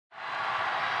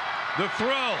The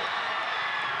throw.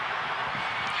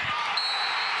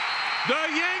 The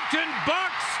Yankton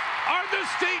Bucks are the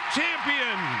state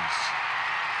champions.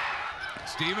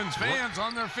 Stevens fans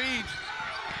on their feet.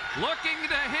 Looking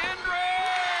to Henriksen.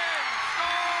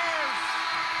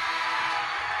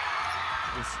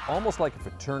 Scores! It's almost like a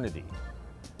fraternity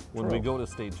when we go to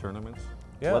state tournaments.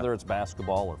 Yeah. Whether it's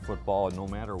basketball or football, and no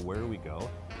matter where we go,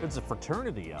 it's a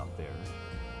fraternity out there.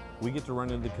 We get to run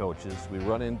into coaches, we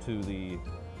run into the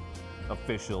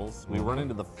officials, we run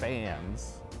into the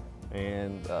fans,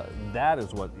 and that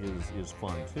is what is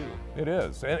fun too. It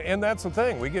is, and that's the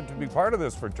thing. We get to be part of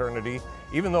this fraternity,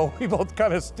 even though we both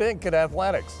kind of stink at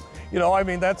athletics. You know, I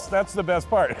mean, that's the best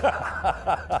part.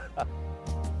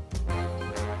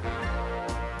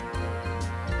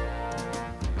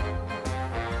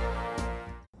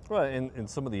 Well, in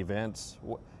some of the events,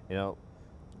 you know,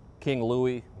 King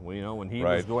Louis, you know, when he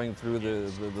was going through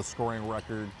the scoring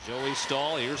record. Joey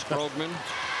Stahl, here's Krogman,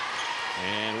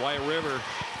 and White River.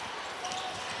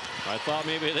 I thought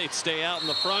maybe they'd stay out in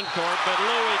the front court, but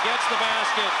Louis gets the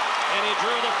basket, and he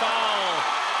drew the foul.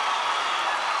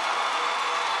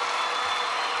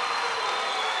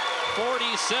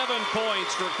 47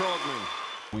 points for Krogman.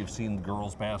 We've seen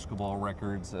girls basketball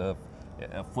records,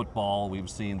 football, we've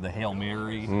seen the Hail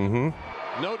Mary.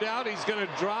 No doubt he's going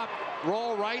to drop,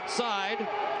 roll right side.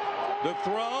 The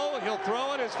throw, he'll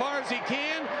throw it as far as he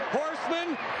can.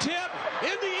 Horseman, tip,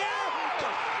 in the air.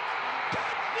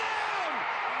 Touchdown!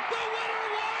 The winner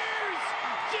Warriors!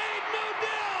 Jade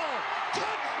Nodell!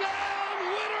 Touchdown,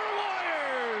 winner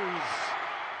Warriors!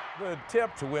 The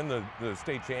tip to win the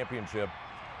state championship,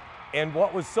 and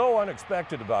what was so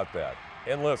unexpected about that,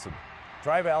 and listen,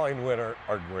 Tri-Valley and Winter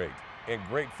are great, and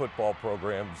great football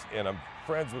programs, and I'm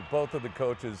friends with both of the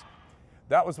coaches.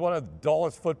 That was one of the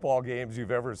dullest football games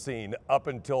you've ever seen up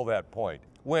until that point.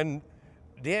 When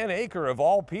Dan Aker, of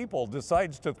all people,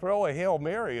 decides to throw a Hail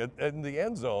Mary in the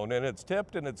end zone, and it's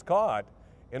tipped and it's caught,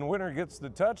 and Winter gets the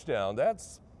touchdown,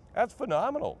 that's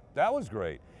phenomenal. That was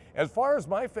great. As far as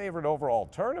my favorite overall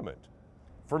tournament,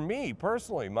 for me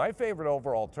personally, my favorite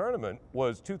overall tournament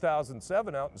was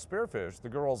 2007 out in Spearfish, the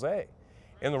girls A.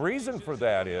 And the reason for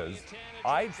that is,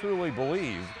 I truly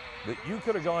believe that you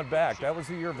could have gone back. That was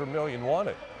the year Vermillion won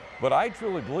it. But I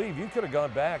truly believe you could have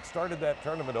gone back, started that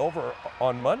tournament over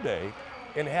on Monday,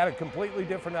 and had a completely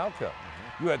different outcome.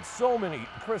 You had so many,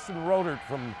 Kristen Rodert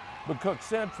from McCook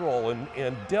Central,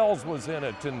 and Dells was in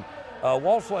it, and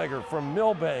Walschlager from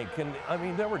Millbank. And I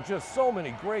mean, there were just so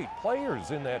many great players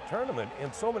in that tournament,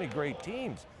 and so many great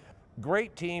teams.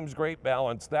 Great teams, great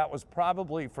balance. That was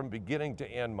probably from beginning to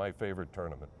end my favorite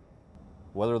tournament.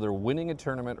 Whether they're winning a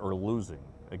tournament or losing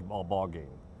a ball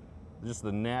game, just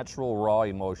the natural raw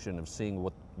emotion of seeing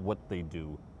what they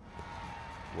do.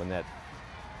 When that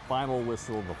final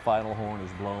whistle, the final horn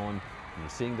is blown, and you're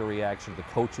seeing the reaction of the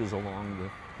coaches along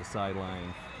the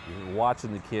sideline, you're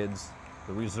watching the kids,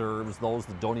 the reserves, those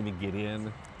that don't even get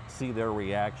in, see their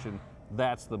reaction.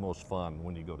 That's the most fun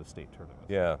when you go to state tournaments.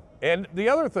 Yeah, and the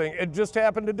other thing, it just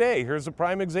happened today. Here's a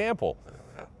prime example.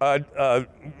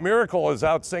 Miracle is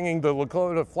out singing the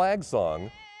Lakota flag song.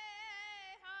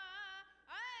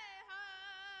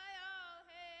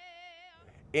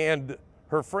 And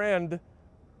her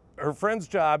friend's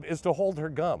job is to hold her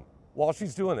gum while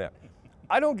she's doing that.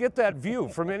 I don't get that view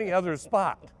from any other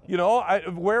spot. You know,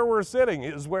 where we're sitting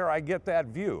is where I get that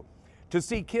view. To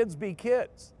see kids be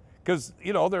kids. Because,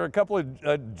 you know, there are a couple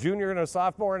of junior and a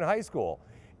sophomore in high school.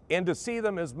 And to see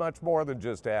them as much more than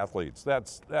just athletes,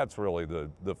 that's really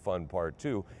the fun part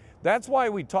too. That's why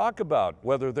we talk about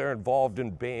whether they're involved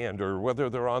in band or whether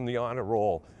they're on the honor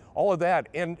roll, all of that.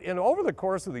 And over the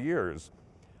course of the years,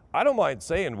 I don't mind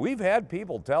saying, we've had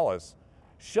people tell us,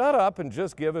 shut up and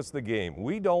just give us the game.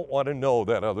 We don't want to know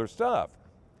that other stuff.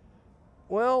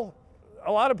 Well,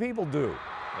 a lot of people do.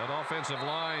 That offensive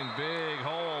line, big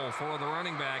hole for the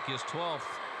running back, his 12th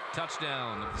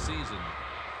touchdown of the season.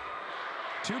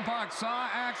 Tupac saw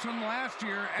action last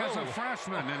year as a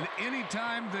freshman, and any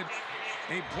time that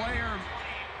a player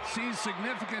sees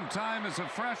significant time as a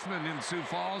freshman in Sioux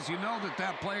Falls, you know that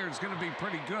that player is going to be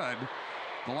pretty good.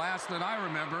 The last that I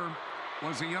remember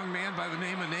was a young man by the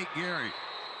name of Nate Gary.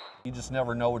 You just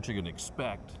never know what you're going to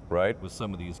expect with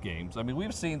some of these games. I mean,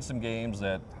 we've seen some games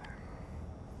that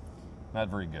not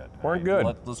very good. Weren't good.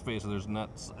 Let's face it, there's not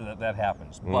that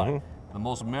happens. But the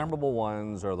most memorable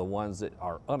ones are the ones that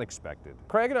are unexpected.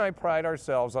 Craig and I pride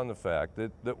ourselves on the fact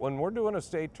that when we're doing a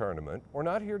state tournament, we're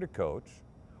not here to coach,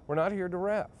 we're not here to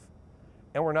ref,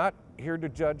 and we're not here to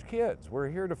judge kids. We're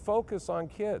here to focus on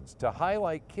kids, to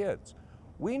highlight kids.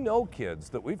 We know kids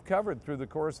that we've covered through the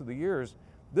course of the years,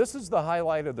 this is the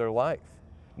highlight of their life.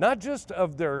 not just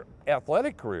of their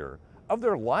athletic career, of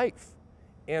their life.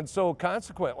 And so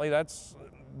consequently, that's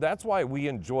why we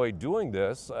enjoy doing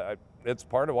this. It's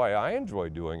part of why I enjoy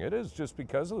doing it, is just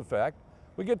because of the fact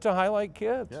we get to highlight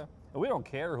kids. Yeah. And we don't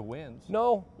care who wins.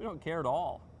 No. We don't care at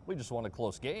all. We just want a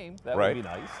close game. That Right. would be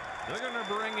nice. They're going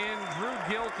to bring in Drew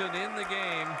Gilton in the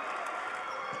game.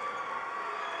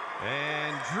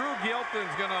 And Drew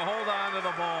Gilton's going to hold on to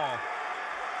the ball.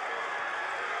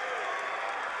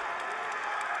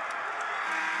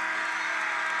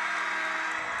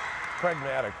 Craig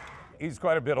Mattick, he's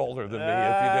quite a bit older than me,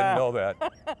 if you didn't know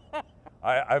that.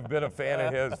 I've been a fan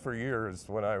of his for years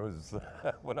when I was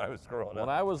growing up. When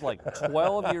I was like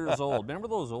 12 years old, remember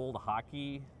those old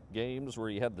hockey games where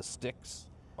you had the sticks?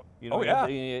 You know, Oh, yeah.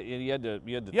 You had to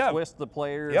Yeah. twist the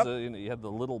players. Yep. And you had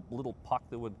the little puck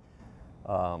that would.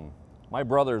 My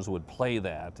brothers would play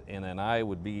that, and then I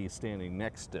would be standing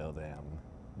next to them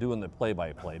doing the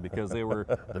play-by-play because they were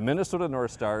the Minnesota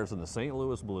North Stars and the St.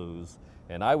 Louis Blues,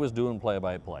 and I was doing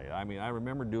play-by-play. I mean, I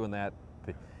remember doing that.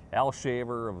 Al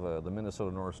Shaver of the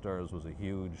Minnesota North Stars was a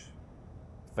huge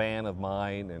fan of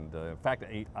mine, and in fact,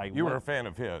 You were a fan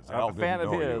of his. I'm a fan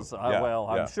of his. Well,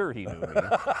 yeah. I'm sure he knew me.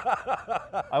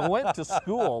 I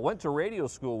went to radio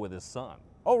school with his son.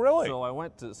 Oh, really?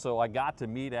 So I got to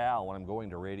meet Al when I'm going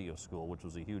to radio school, which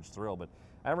was a huge thrill. But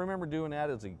I remember doing that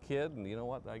as a kid, and you know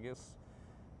what? I guess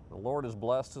the Lord has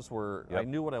blessed us where I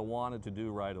knew what I wanted to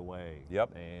do right away.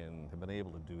 Yep. And have been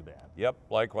able to do that. Yep,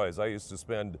 likewise. I used to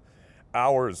spend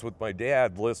hours with my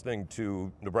dad listening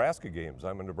to Nebraska games.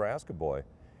 I'm a Nebraska boy.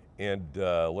 And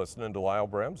listening to Lyle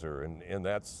Bremser. And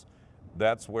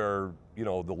that's where, you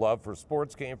know, the love for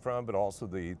sports came from, but also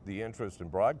the interest in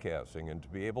broadcasting. And to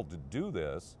be able to do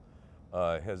this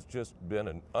has just been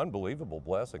an unbelievable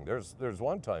blessing. There's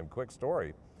one time, quick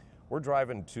story, we're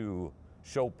driving to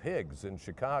show pigs in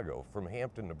Chicago from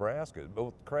Hampton, Nebraska.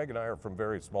 Both Craig and I are from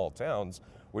very small towns,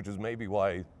 which is maybe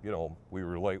why, you know, we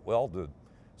relate well to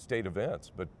state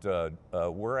events. But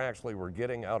we're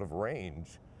getting out of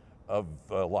range of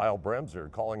Lyle Bremser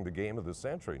calling the game of the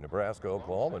century,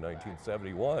 Nebraska-Oklahoma,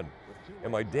 1971.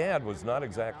 And my dad was not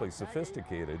exactly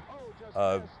sophisticated.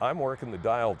 I'm working the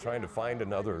dial trying to find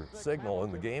another signal,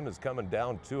 and the game is coming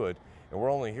down to it, and we're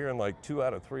only hearing like 2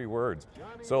 out of 3 words.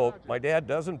 So my dad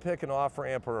doesn't pick an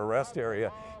off-ramp or a rest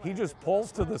area. He just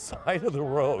pulls to the side of the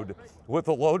road with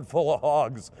a load full of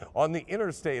hogs on the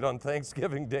interstate on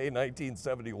Thanksgiving Day,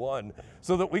 1971,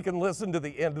 so that we can listen to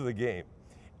the end of the game.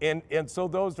 And so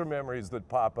those are memories that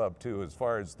pop up too, as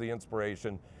far as the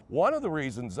inspiration. One of the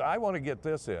reasons, I want to get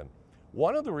this in,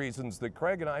 one of the reasons that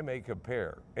Craig and I make a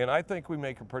pair, and I think we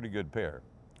make a pretty good pair.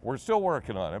 We're still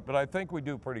working on it, but I think we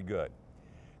do pretty good.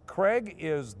 Craig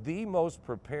is the most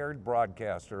prepared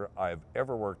broadcaster I've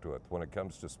ever worked with when it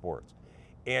comes to sports.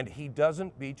 And he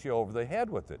doesn't beat you over the head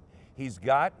with it. He's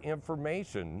got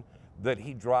information that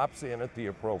he drops in at the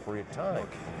appropriate time.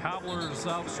 Cobblers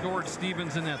outscored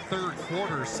Stevens in that third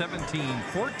quarter,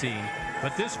 17-14.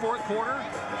 But this fourth quarter,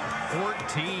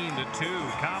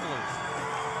 14-2, Cobblers.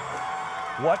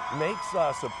 What makes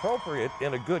us appropriate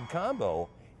in a good combo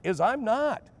is I'm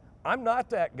not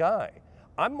that guy.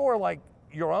 I'm more like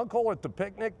your uncle at the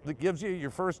picnic that gives you your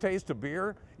first taste of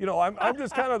beer. You know, I'm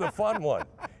just kind of the fun one,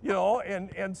 you know,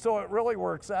 and so it really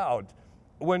works out.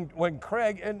 When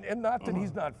Craig, and not that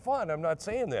he's not fun, I'm not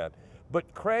saying that,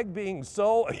 but Craig being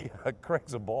so,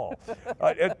 Craig's a ball,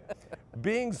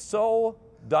 being so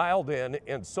dialed in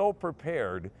and so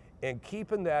prepared and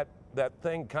keeping that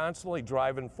thing constantly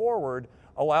driving forward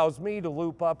allows me to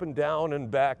loop up and down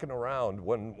and back and around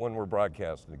when we're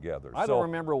broadcasting together. I don't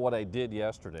remember what I did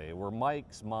yesterday, where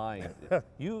Mike's mind,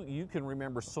 you can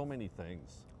remember so many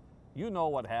things. You know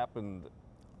what happened.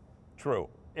 True.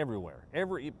 Everywhere.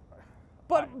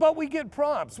 But we get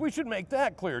prompts. We should make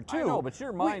that clear too. I know, but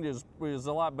your mind is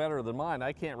a lot better than mine.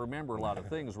 I can't remember a lot of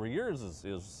things. Where yours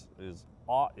is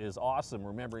awesome,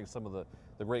 remembering some of the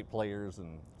great players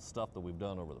and stuff that we've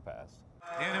done over the past.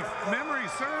 And if memory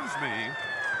serves me,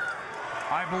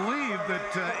 I believe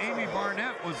that Amy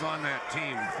Barnett was on that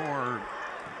team for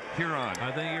Huron.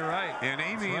 I think you're right. And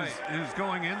Amy is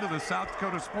going into the South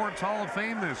Dakota Sports Hall of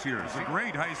Fame this year. She's a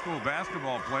great high school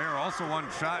basketball player, also won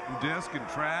shot and disc and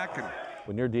track. And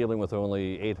when you're dealing with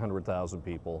only 800,000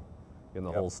 people in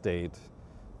the whole state,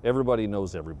 everybody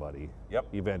knows everybody. Yep.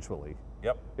 Eventually.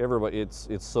 Yep. Everybody. It's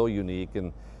so unique,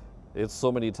 and it's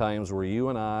so many times where you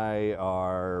and I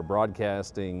are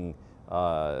broadcasting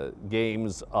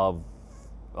games of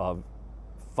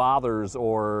fathers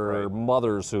or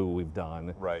mothers who we've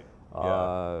done. Right.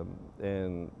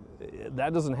 And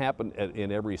that doesn't happen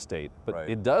in every state, but Right.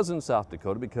 it does in South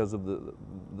Dakota because of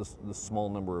the small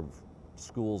number of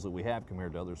schools that we have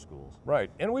compared to other schools. Right,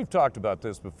 and we've talked about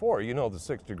this before. You know, the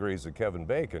 6 degrees of Kevin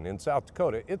Bacon. In South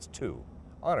Dakota, it's 2.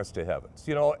 Honest to heavens.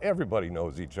 You know, everybody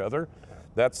knows each other.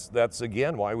 That's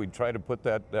again why we try to put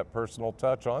that personal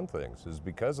touch on things, is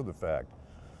because of the fact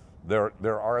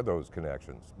there are those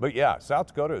connections. But yeah, South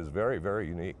Dakota is very, very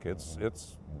unique.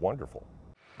 It's wonderful.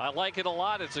 I like it a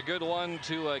lot. It's a good one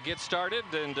to get started.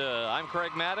 And I'm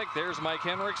Craig Mattick. There's Mike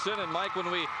Henriksen. And Mike, when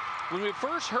we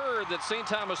first heard that St.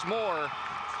 Thomas More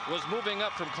was moving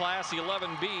up from Class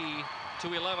 11B to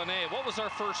 11A, what was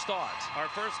our first thought? Our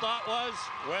first thought was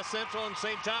West Central and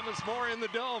St. Thomas More in the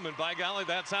Dome, and by golly,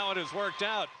 that's how it has worked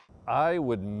out. I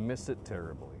would miss it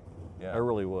terribly. Yeah. I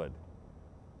really would.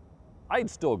 I'd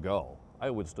still go.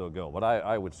 I would still go, but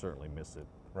I would certainly miss it.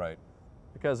 Right.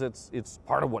 Because it's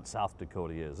part of what South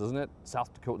Dakota is, isn't it?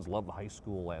 South Dakotans love high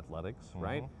school athletics,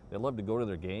 right? They love to go to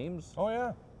their games. Oh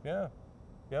yeah, yeah,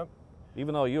 yep.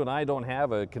 Even though you and I don't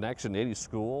have a connection to any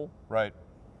school. Right.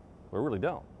 We really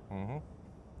don't.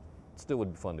 It still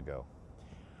would be fun to go.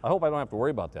 I hope I don't have to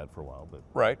worry about that for a while, but.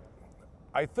 Right.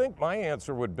 I think my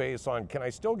answer would base on, can I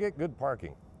still get good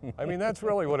parking? I mean, that's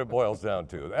really what it boils down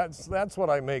to. That's what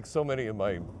I make so many of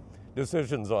my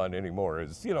decisions on anymore,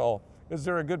 is, you know, is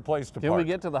there a good place to park? Can we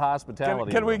get to the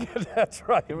hospitality? Can we get, that's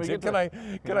right.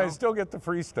 Can I still get the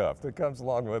free stuff that comes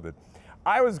along with it?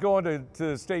 I was going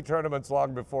to state tournaments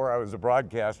long before I was a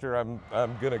broadcaster. I'm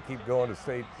going to keep going to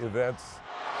state events.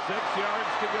 6 yards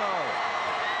to go.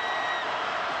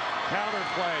 Counter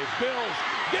play. Bills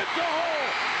gets a hole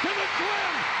to the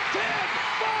Twins. 10,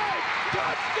 5,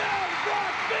 touchdown,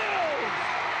 Brock Bills!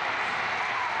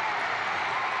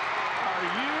 Are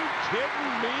you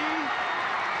kidding me?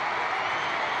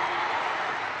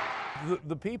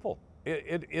 The people.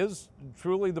 It is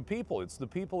truly the people. It's the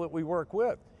people that we work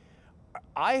with.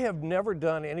 I have never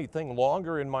done anything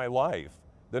longer in my life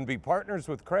than be partners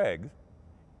with Craig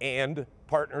and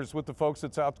partners with the folks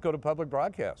at South Dakota Public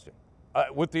Broadcasting,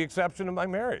 with the exception of my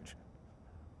marriage.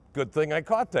 Good thing I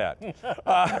caught that.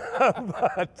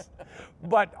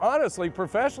 But honestly,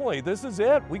 professionally, this is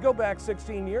it. We go back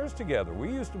 16 years together. We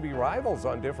used to be rivals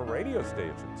on different radio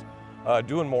stations,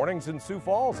 doing mornings in Sioux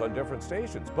Falls on different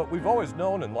stations, but we've always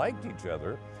known and liked each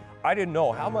other. I didn't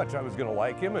know how much I was going to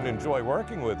like him and enjoy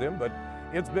working with him, but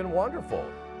it's been wonderful.